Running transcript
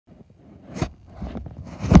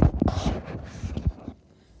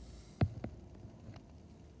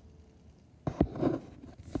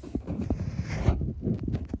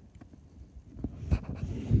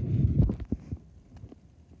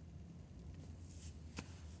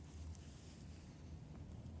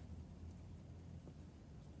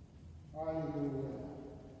Hallelujah.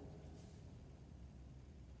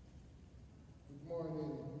 Good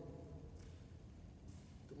morning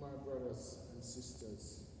to my brothers and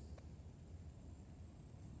sisters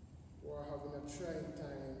who are having a trying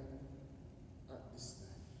time at this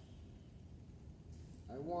time.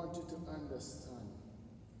 I want you to understand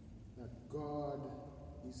that God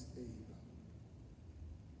is able.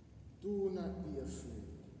 Do not be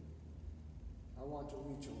afraid. I want to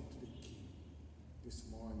reach out to the King this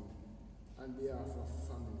morning on behalf of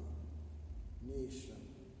family, nation,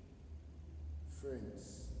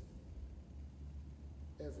 friends,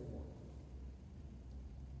 everyone.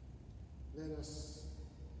 Let us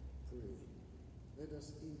pray. Let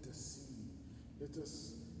us intercede. Let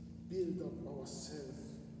us build up ourselves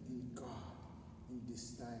in God in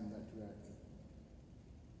this time that we are in.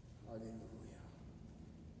 Hallelujah.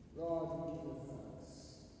 Lord, we give you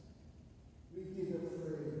thanks. We give you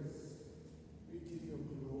praise. We give you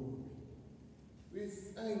glory. We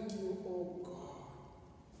thank you, O God.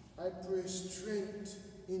 I pray strength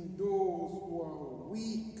in those who are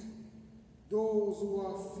weak, those who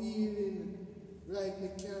are feeling like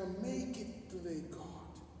they can't make it today,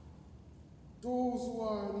 God. Those who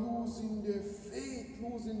are losing their faith,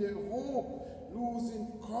 losing their hope,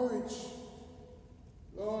 losing courage.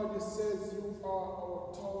 Lord, it says you are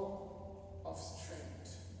our tower of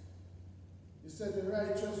strength. You said the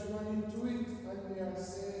righteous run into it and they are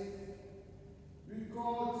saved. We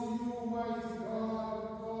call to you, mighty God. We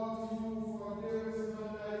call to you, for there is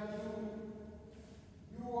none like you.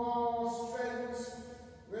 You are our strength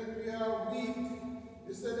when we are weak.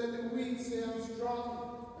 You said, let the weak say I'm strong,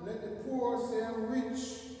 and let the poor say I'm rich.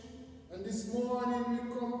 And this morning we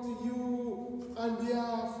come to you on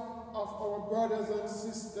behalf of our brothers and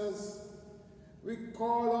sisters. We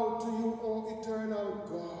call out to you, O eternal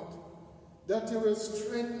God, that you will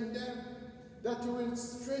strengthen them, that you will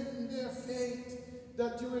strengthen their faith,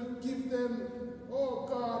 that you will give them, oh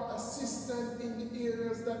God, assistance in the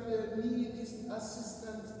areas that they need is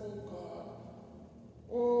assistance, oh God.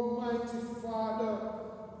 Almighty Father,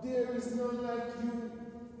 there is none like you.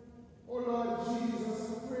 Oh Lord Jesus,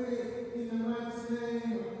 I pray in the mighty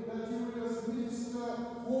name that you will just minister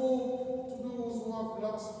hope to those who have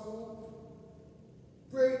lost hope.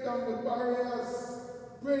 Break down the barriers,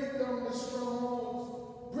 break down the strongholds,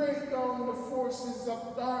 break down the forces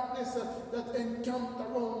of darkness that encamp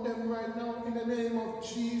around them right now in the name of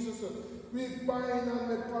Jesus. We bind and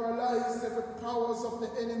we paralyze every powers of the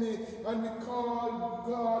enemy, and we call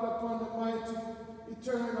God upon the mighty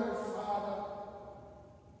eternal Father.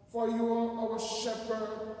 For you are our shepherd.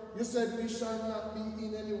 You said we shall not be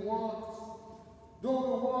in any want. Though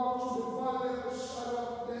we walk through the valley of the shadow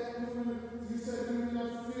of death, you said we will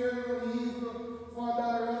not fear no evil, for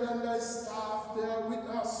thy rod and thy staff, they are with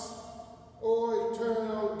us. O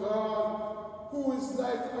eternal God, who is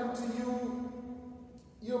like unto you?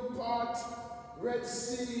 You part Red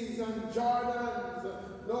Seas and Jordans.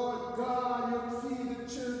 Lord God, you feed the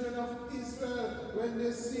children of Israel when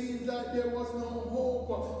they seemed like there was no hope.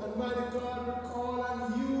 And mighty God, we call on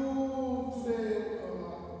you today,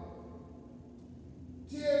 God.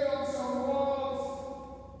 Tear down some walls,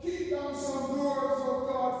 kick down some doors, oh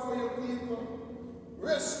God, for your people.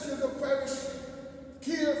 Rescue the perishing,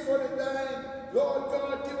 care for the dying. Lord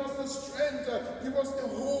God, give us the strength, give us the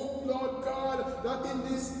hope, Lord God, that in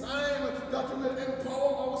this time that we will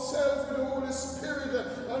empower ourselves with the Holy Spirit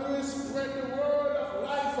and we will spread the word of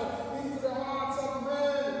life into the hearts of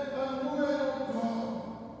men and women, oh God.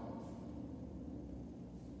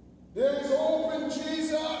 There is hope in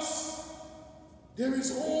Jesus. There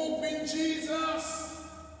is hope in Jesus.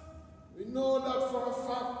 We know that for a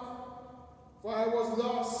fact, for I was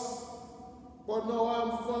lost, but now I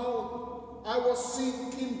am found. I was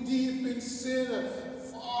sinking deep in sin,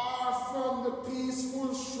 far from the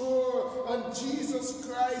peaceful shore. And Jesus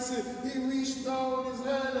Christ, he reached down his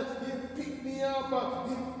hand, he picked me up,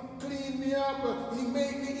 he cleaned me up, he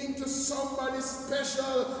made me into somebody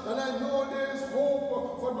special. And I know there is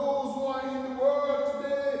hope for those who are in the world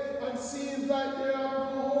today and seems like they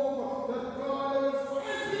have no hope, that God will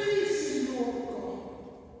find peace in you, oh God.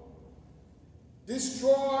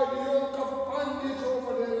 Destroy the yoke of bondage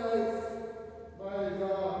over their life. My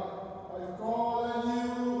God, I call on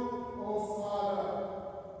you, oh Father,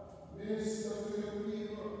 minister to your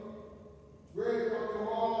people, break up the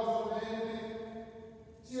walls of the enemy,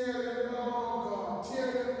 tear them down, oh God, tear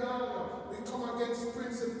them down. We come against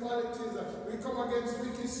principalities, we come against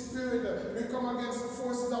wicked spirit, we come against the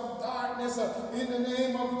forces of darkness in the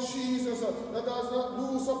name of Jesus that does not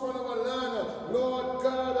loose upon our land. Lord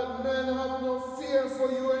God, that men have no fear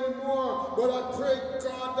for you anymore, but I pray,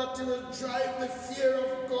 God, that you will drive the fear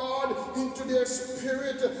of God into their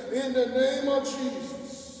spirit in the name of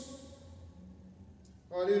Jesus.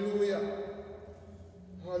 Hallelujah.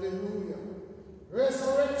 Hallelujah.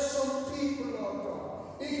 Resurrect some people, Lord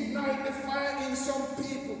God. Ignite the fire in some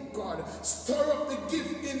people, God. Stir up the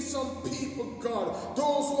gift in some people, God.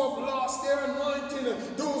 Those who have lost their anointing,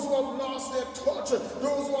 those who have lost their touch,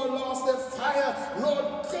 those who have lost their fire.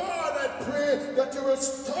 Lord God, I pray that you will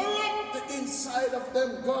stir up the inside of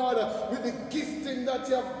them, God, with the gifting that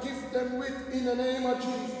you have gifted them with in the name of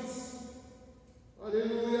Jesus.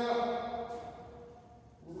 Hallelujah.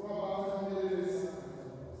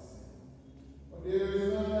 There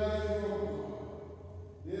is none like you.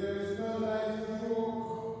 There is none like you.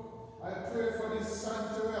 I pray for this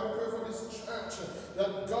sanctuary, I pray for this church,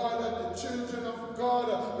 that God, that the children of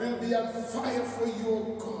God will be on fire for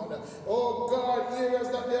you, God. Oh God, areas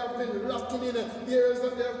that they have been locking in, areas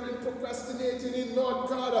that they have been procrastinating in, Lord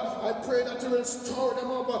God, I pray that you will stir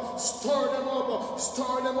them up, stir them up,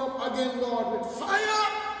 stir them up again, Lord, with fire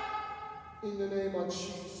in the name of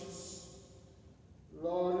Jesus.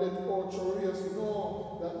 Lord, let Orcharius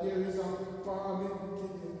know that there is a balm in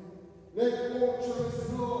Gideon. Let Orcharius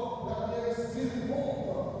know that there is still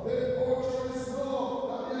hope. Let Orcharius know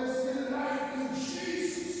that there is still life in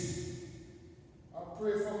Jesus. I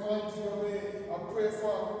pray for Mighty Obey. I pray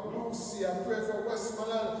for Lucy. I pray for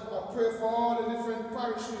Westmoreland. I pray for all the different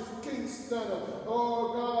parishes, Kingston,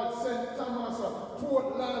 oh God, St. Thomas,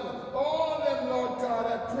 Portland, all them, Lord God.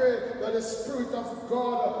 I pray that the Spirit of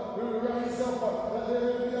God will rise up, that there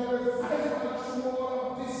will be a revival through all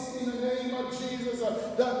of this in the name of Jesus,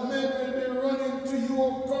 that men will be running to you,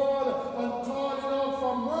 oh God, and calling out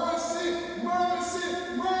for mercy, mercy,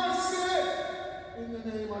 mercy in the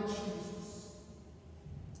name of Jesus.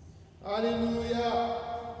 Hallelujah.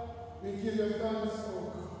 We give you thanks,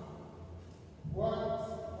 oh God. What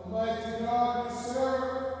a mighty God we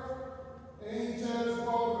serve. Angels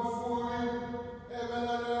bow before him. Heaven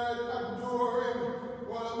and earth adore him.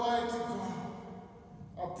 What a mighty God.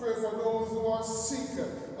 I pray for those who are sick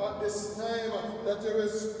at this time, that they will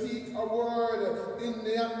speak a word in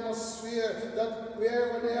the atmosphere, that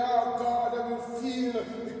wherever they are, God, they will feel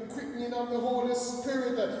the quickening of the Holy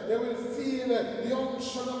Spirit. They will feel the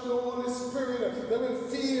unction of the Holy Spirit. They will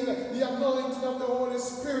feel the anointing of the Holy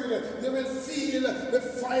Spirit. They will feel the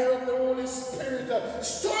fire of the Holy Spirit.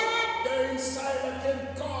 Stir up their inside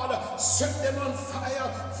again, God. Set them on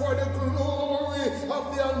fire for the glory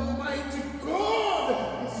of the Almighty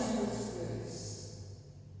God is in this place.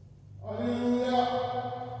 Hallelujah.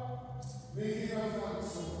 We give you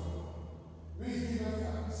thanks, O God. We give you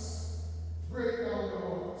thanks. Break down the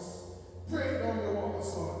walls. Break down the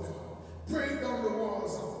walls, Lord God. Break down the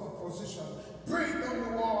walls of opposition. Break down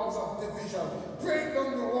the walls of division. Break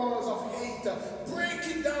down the walls of hate.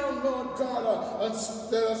 Break it down, Lord God, and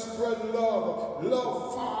let us spread love.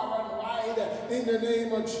 Love far and wide in the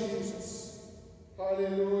name of Jesus.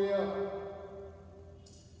 Hallelujah.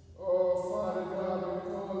 Oh, Father God,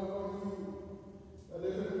 we call upon you, that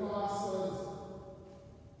little pastors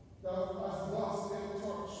that has lost their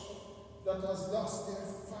touch, that has lost their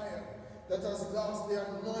fire, that has lost their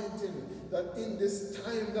anointing, that in this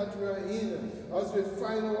time that we are in, as we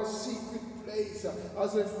find our secret place,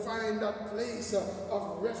 as we find that place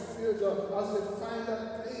of refuge, as we find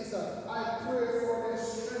that place, I pray for their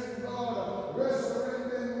strength, Lord.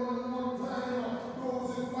 Resurrect them one more time.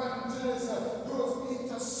 Those evangelists, those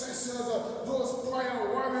intercessors, those prayer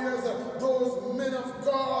warriors, those men of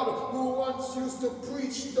God who once used to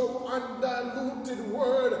preach the undiluted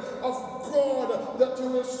word of God, that you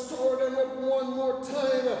will store them up one more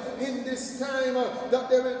time in this time, that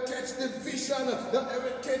they will catch the vision, that they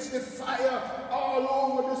will catch the fire all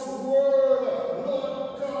over this world,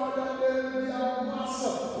 Lord God, and there will be a mass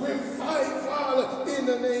revival in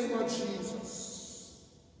the name of Jesus.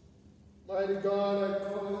 Mighty God, I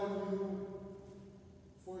call on you,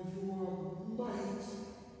 for you are mighty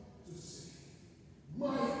to save,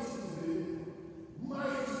 mighty to deliver,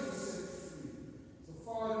 mighty to set free. So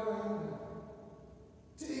Father, right now,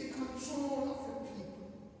 take control of your people.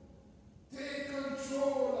 Take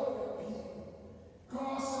control of your people.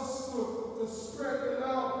 Cause us to spread it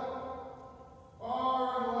out far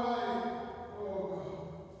and wide, oh God.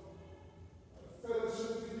 A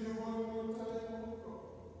fellowship with you one more time, oh God.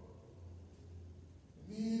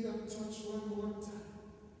 Need a touch one more time.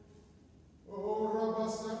 Oh,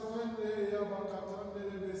 Rabasakande Yabakatande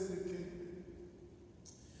Beseke.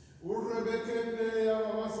 Urebekende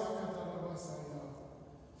Yabasakata Basaya.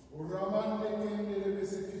 Uramande Kende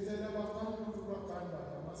Besekite Bakandu Turakanda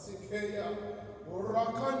Masikeya.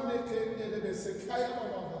 Urakande Kende Besekaya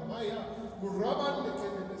Maya. Uramande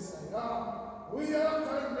Kenesaya, we are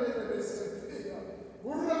Kande Besekia,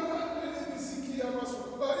 Urakande Bisikia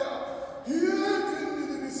Masukaya, here can be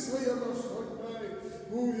Messiah Masukaya,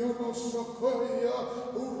 Uyamasukaya,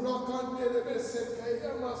 Urakande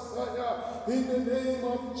Besekia Masaya, in the name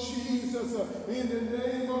of Jesus, in the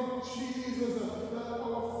name of Jesus, that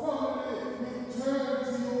our family will turn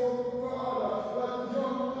to you, O God, that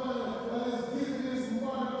young man that has given his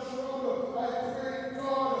mother trouble, I pray,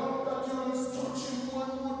 God, that you will touch him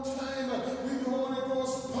one more time with the Holy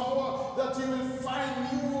Ghost power, that he will find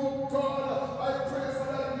you, O God. I pray for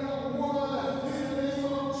that young woman in the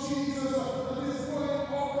name of Jesus that is going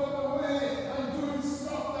all the way and doing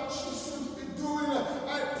stuff that she shouldn't be doing. I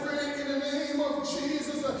pray in the name of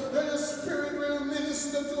Jesus that your Spirit will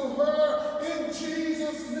minister to her in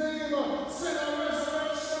Jesus' name. Send a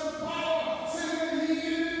resurrection power, send a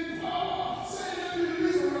healing power, send a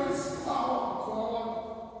deliverance power, God.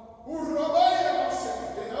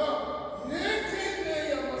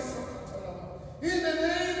 In the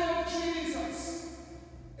name of Jesus.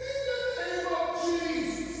 In the name of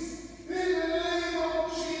Jesus. In the name of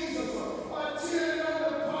Jesus. I tear down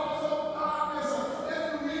the powers of darkness.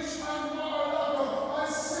 Every witch and warlock. I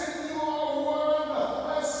send you a word.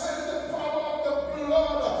 I send the power of the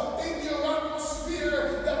blood in your atmosphere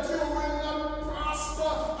that you will not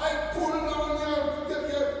prosper. I pull down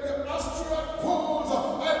your asteroid poles.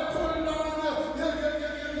 I pull down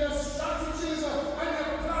your strategies and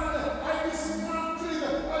your plan. I dismantle it.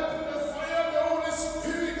 I put the fire of the Holy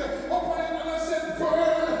Spirit upon it and I said,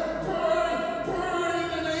 burn, burn, burn in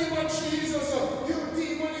the name of Jesus. You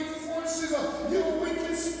demonic forces, you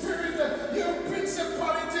wicked spirit, you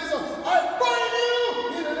principalities, I bind you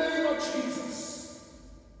in the name of Jesus.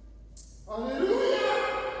 Hallelujah.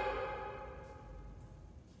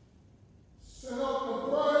 Send up the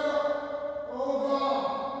prayer, oh God.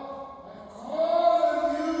 I call on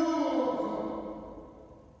you, oh God.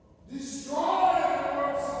 Destroy the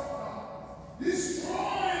works of darkness.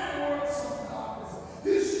 Destroy the works of darkness.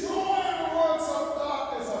 Destroy the works of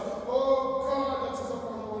darkness. Oh God, that is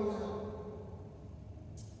upon our land.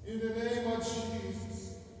 In the name of Jesus.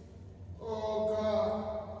 Oh God,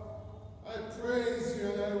 I praise you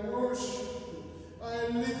and I worship you. I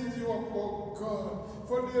lift you up, oh God.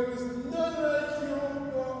 For there is none like you, oh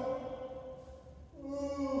God.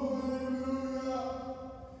 Oh, hallelujah.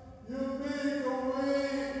 You make a way.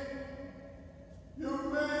 You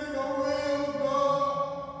make a way, oh God.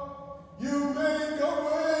 You make a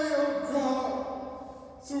way, oh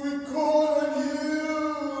God. So we call on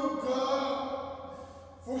you, oh God,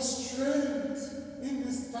 for strength in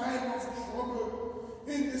this time of trouble.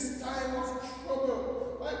 In this time of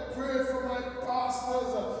trouble, I pray for my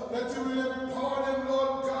pastors that you will empower them,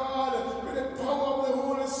 Lord God, with the power of the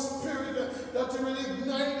Holy Spirit, that you will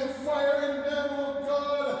ignite the fire in them, oh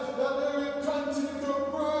God, that they will continue to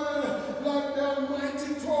burn like the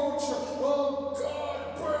almighty torch. Oh God,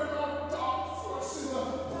 burn out dark forces,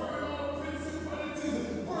 burn out principalities,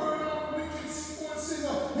 burn out wicked forces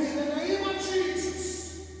in the name of Jesus.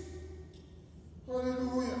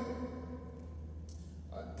 Hallelujah.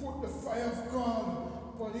 I put the fire of God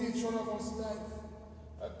upon each one of us life.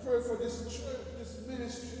 I pray for this church, this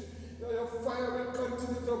ministry, that your fire will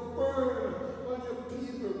continue to burn on your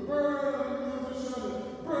people, burn on the musician,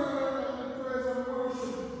 burn on the praise and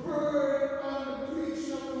worship, burn on the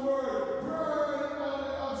preaching of the word, burn on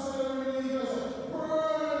the auxiliary leaders,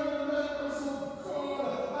 burn on the members of God.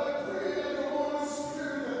 I pray that the Holy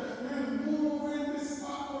Spirit will move in this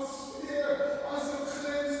atmosphere as you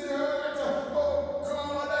cleanse the earth. Oh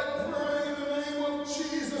God, I pray in the name of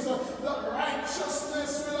Jesus that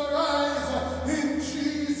righteousness will arise in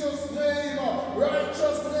Jesus' name.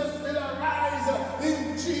 Righteousness will arise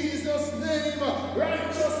in Jesus' name.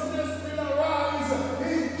 Righteousness will arise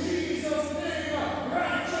in Jesus' name.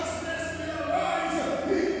 Righteousness will arise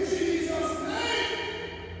in Jesus' name.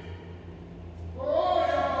 Oh,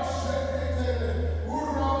 Yamashekete,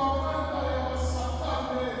 Uramakanda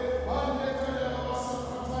Yamasakande, Andekaya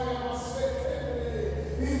Yamasakata Yamasekete.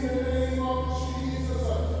 In the name of Jesus,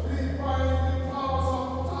 we bind the powers of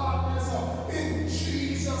darkness in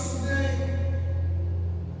Jesus' name.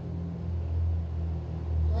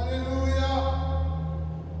 Hallelujah.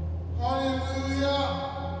 Hallelujah.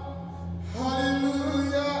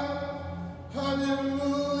 Hallelujah.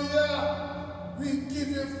 Hallelujah. We give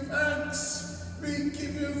you thanks. We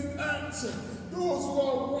give you thanks. Those who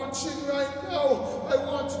are watching right now, I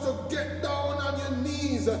want you to get down on your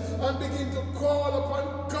knees and begin to call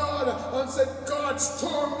upon God and say, God,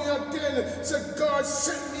 storm me again. Say, God,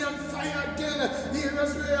 set me on fire again. Here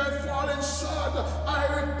is where I've fallen short. I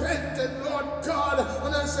repented, Lord God,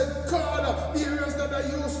 and I said, God, areas that I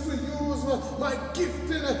used to use my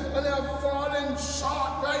gifting and I have fallen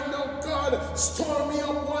short right now, God, store me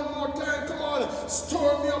up one more time. Come on,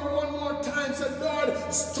 store me up one more time. Say,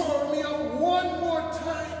 Lord, store me up one more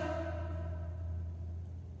time.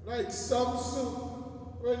 Like Samson,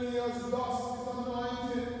 when he has lost his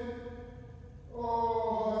anointing.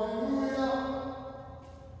 Oh, hallelujah.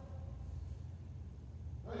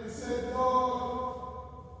 And he said, Lord,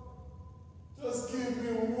 just give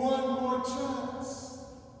me one more chance.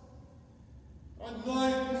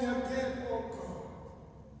 Anoint me again, oh God.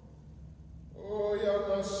 Oh,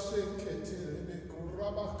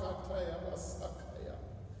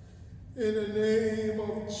 in the name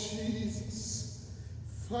of Jesus,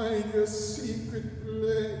 find your secret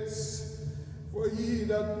place. For he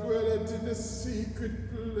that dwelleth in the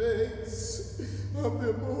secret place of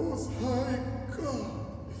the Most High God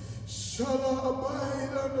shall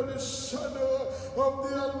abide under the shadow of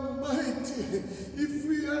the Almighty. If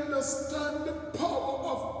we understand the power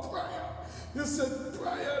of prayer, you said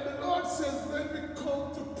prayer, the Lord says when we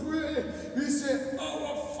come to pray, we say,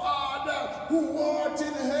 Our Father who art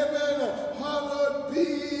in heaven, hallowed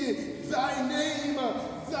be thy name,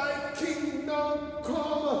 thy kingdom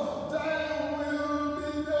come, thy will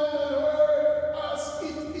be done as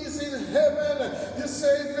it is in heaven. You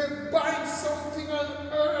say if we bind something on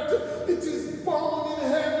earth, it is bound in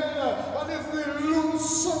heaven. And if we lose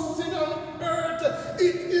something on earth,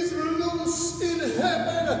 it is loose in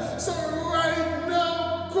heaven. So right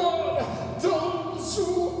now, God, those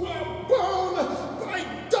who are bound by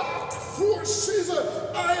dark forces,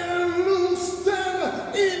 I loose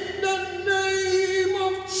them in the name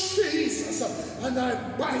of Jesus. And I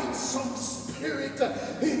bind some spirit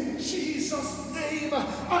in Jesus' name.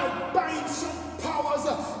 I bind some powers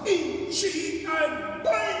in Jesus. I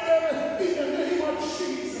bind them in the name of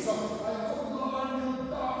Jesus. I command you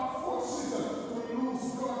dark forces to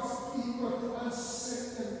loose God's people and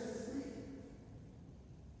set them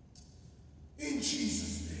free. In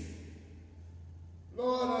Jesus' name.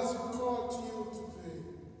 Lord, as we call to you today,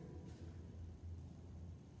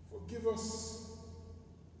 forgive us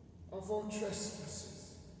of our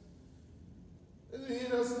trespasses. And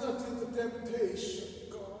lead us not into temptation,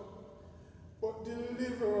 God, but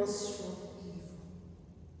deliver us from evil.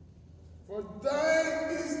 For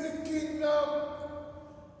thine is the kingdom,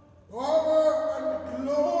 power, and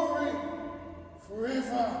glory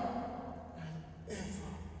forever and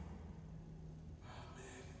ever.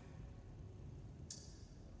 Amen.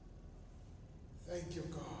 Thank you,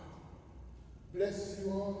 God. Bless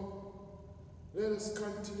you all. Let us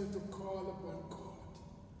continue to call upon God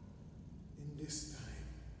in this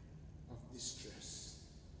time of distress.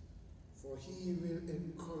 For he will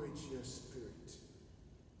encourage your spirit.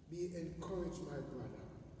 Be encouraged, my brother.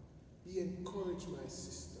 Be encouraged, my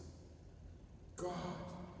sister. God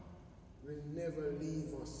will never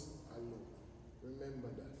leave us alone. Remember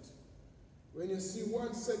that. When you see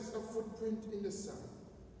one sets a footprint in the sand,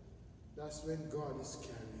 that's when God is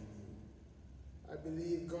carrying you. I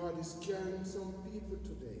believe God is carrying some people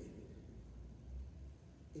today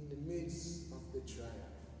in the midst of the trial.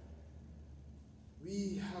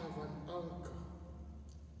 We have an anchor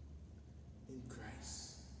in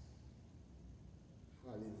Christ.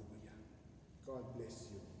 Hallelujah. God bless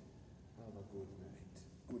you. Have a good night.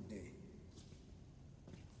 Good day.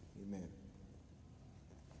 Amen.